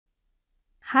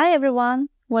Hi everyone,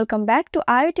 welcome back to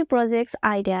IoT Projects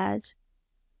Ideas.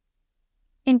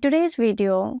 In today's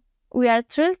video, we are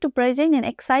thrilled to present an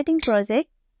exciting project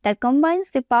that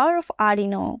combines the power of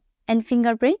Arduino and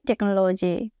fingerprint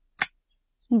technology.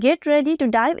 Get ready to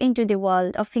dive into the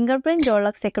world of fingerprint door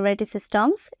lock security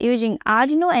systems using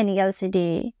Arduino and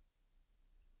LCD.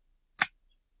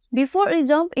 Before we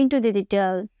jump into the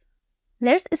details,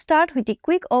 let's start with a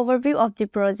quick overview of the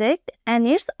project and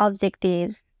its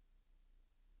objectives.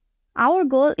 Our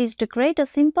goal is to create a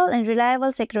simple and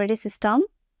reliable security system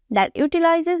that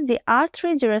utilizes the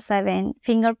R307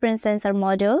 fingerprint sensor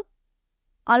module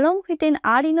along with an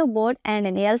Arduino board and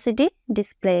an LCD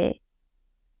display.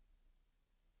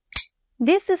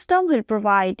 This system will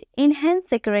provide enhanced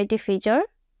security features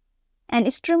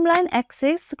and streamline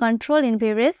access control in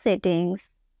various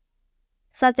settings,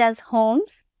 such as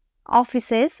homes,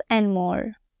 offices, and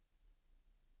more.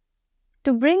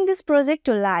 To bring this project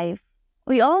to life,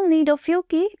 we all need a few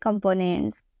key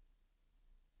components.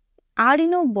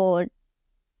 Arduino board,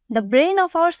 the brain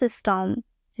of our system,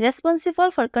 responsible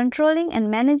for controlling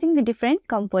and managing the different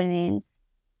components.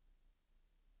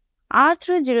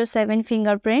 R307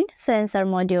 fingerprint sensor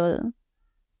module,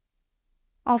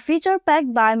 a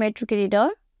feature-packed biometric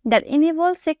reader that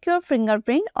enables secure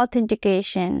fingerprint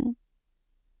authentication.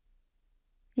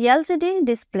 LCD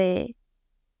display.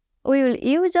 We will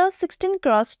use a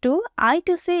 16x2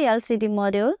 I2C LCD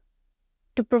module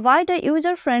to provide a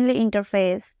user-friendly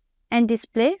interface and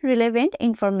display relevant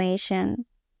information.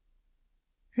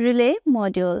 Relay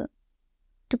module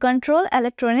to control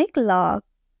electronic lock.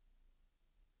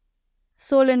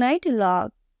 Solenoid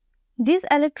lock. This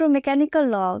electromechanical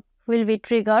lock will be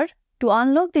triggered to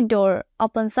unlock the door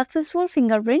upon successful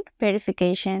fingerprint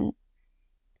verification.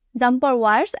 Jumper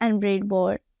wires and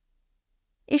breadboard,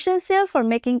 essential for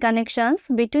making connections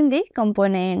between the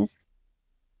components.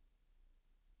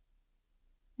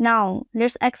 Now,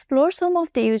 let's explore some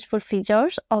of the useful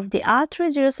features of the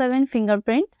R307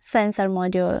 fingerprint sensor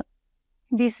module.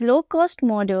 This low-cost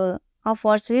module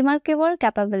offers remarkable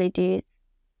capabilities,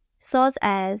 such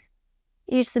as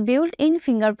its built-in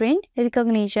fingerprint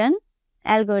recognition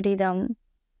algorithm.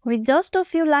 With just a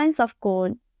few lines of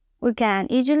code, we can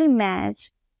easily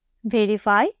match,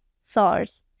 verify,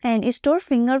 source, and store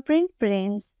fingerprint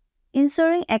prints,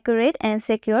 ensuring accurate and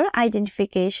secure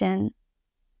identification.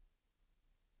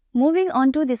 Moving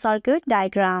on to the circuit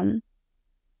diagram.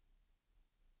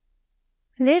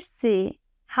 Let's see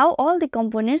how all the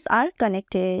components are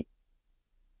connected.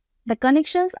 The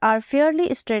connections are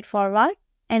fairly straightforward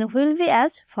and will be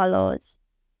as follows.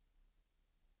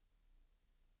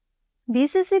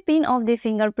 VCC pin of the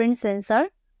fingerprint sensor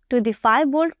to the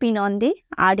 5V pin on the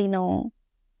Arduino.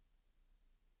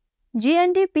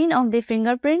 GND pin of the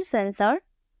fingerprint sensor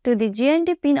to the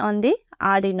GND pin on the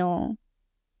Arduino.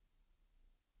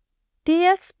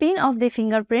 TX pin of the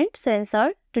fingerprint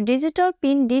sensor to digital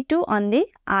pin D2 on the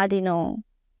Arduino.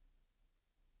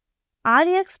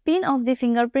 RX pin of the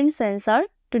fingerprint sensor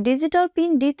to digital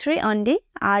pin D3 on the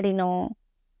Arduino.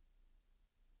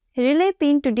 Relay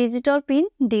pin to digital pin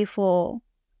D4.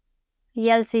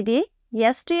 LCD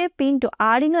STA pin to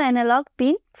Arduino analog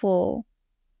pin 4.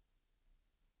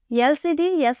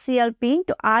 LCD SCL pin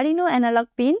to Arduino analog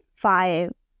pin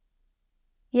 5.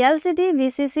 LCD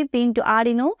VCC pin to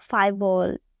Arduino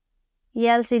 5V.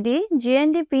 LCD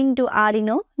GND pin to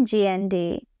Arduino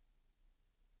GND.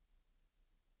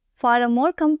 For a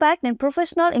more compact and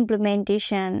professional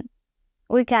implementation,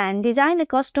 we can design a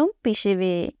custom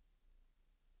PCB.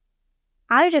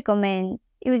 I recommend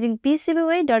using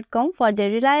PCBWay.com for the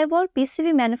reliable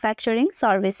PCB manufacturing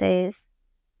services.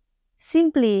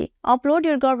 Simply upload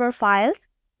your Gerber files,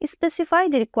 specify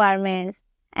the requirements,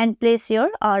 and place your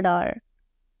order.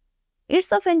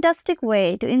 It's a fantastic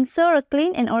way to ensure a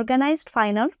clean and organized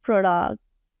final product.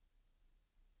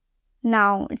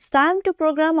 Now, it's time to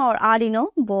program our Arduino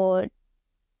board.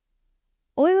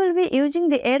 We will be using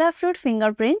the Adafruit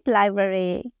fingerprint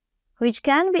library, which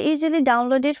can be easily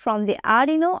downloaded from the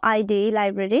Arduino IDE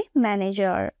library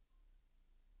manager.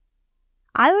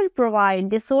 I will provide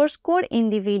the source code in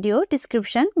the video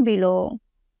description below,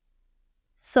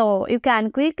 so you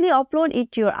can quickly upload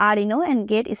it to your Arduino and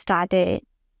get started.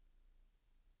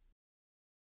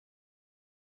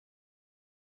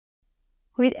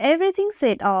 With everything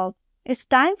set up, it's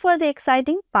time for the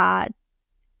exciting part,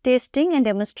 testing and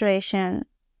demonstration.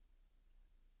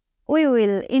 We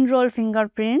will enroll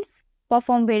fingerprints,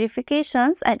 perform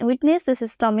verifications, and witness the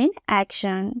system in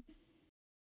action.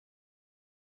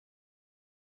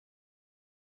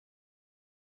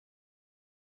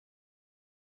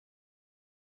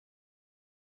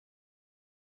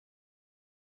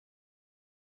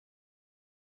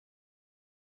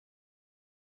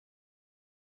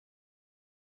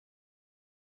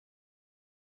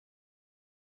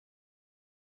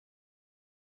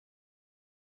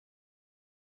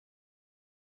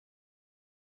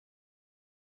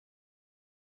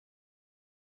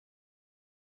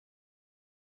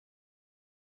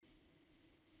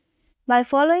 by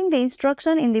following the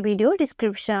instruction in the video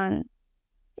description.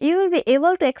 You will be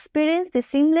able to experience the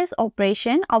seamless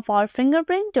operation of our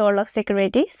fingerprint door lock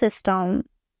security system.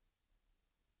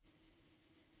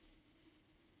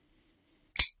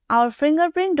 Our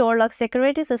fingerprint door lock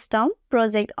security system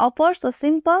project offers a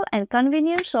simple and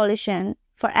convenient solution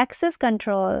for access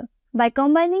control. By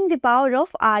combining the power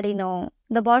of Arduino,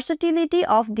 the versatility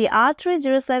of the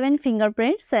R307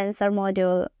 fingerprint sensor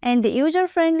module, and the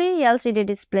user-friendly LCD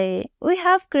display, we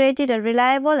have created a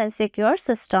reliable and secure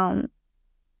system.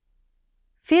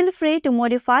 Feel free to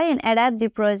modify and adapt the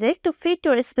project to fit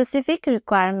your specific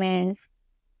requirements.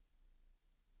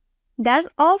 That's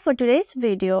all for today's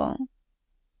video.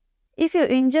 If you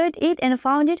enjoyed it and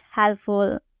found it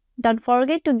helpful, don't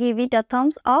forget to give it a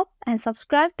thumbs up and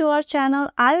subscribe to our channel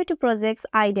IoT Projects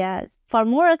Ideas for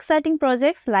more exciting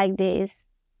projects like this.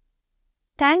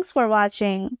 Thanks for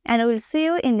watching, and we'll see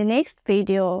you in the next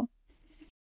video.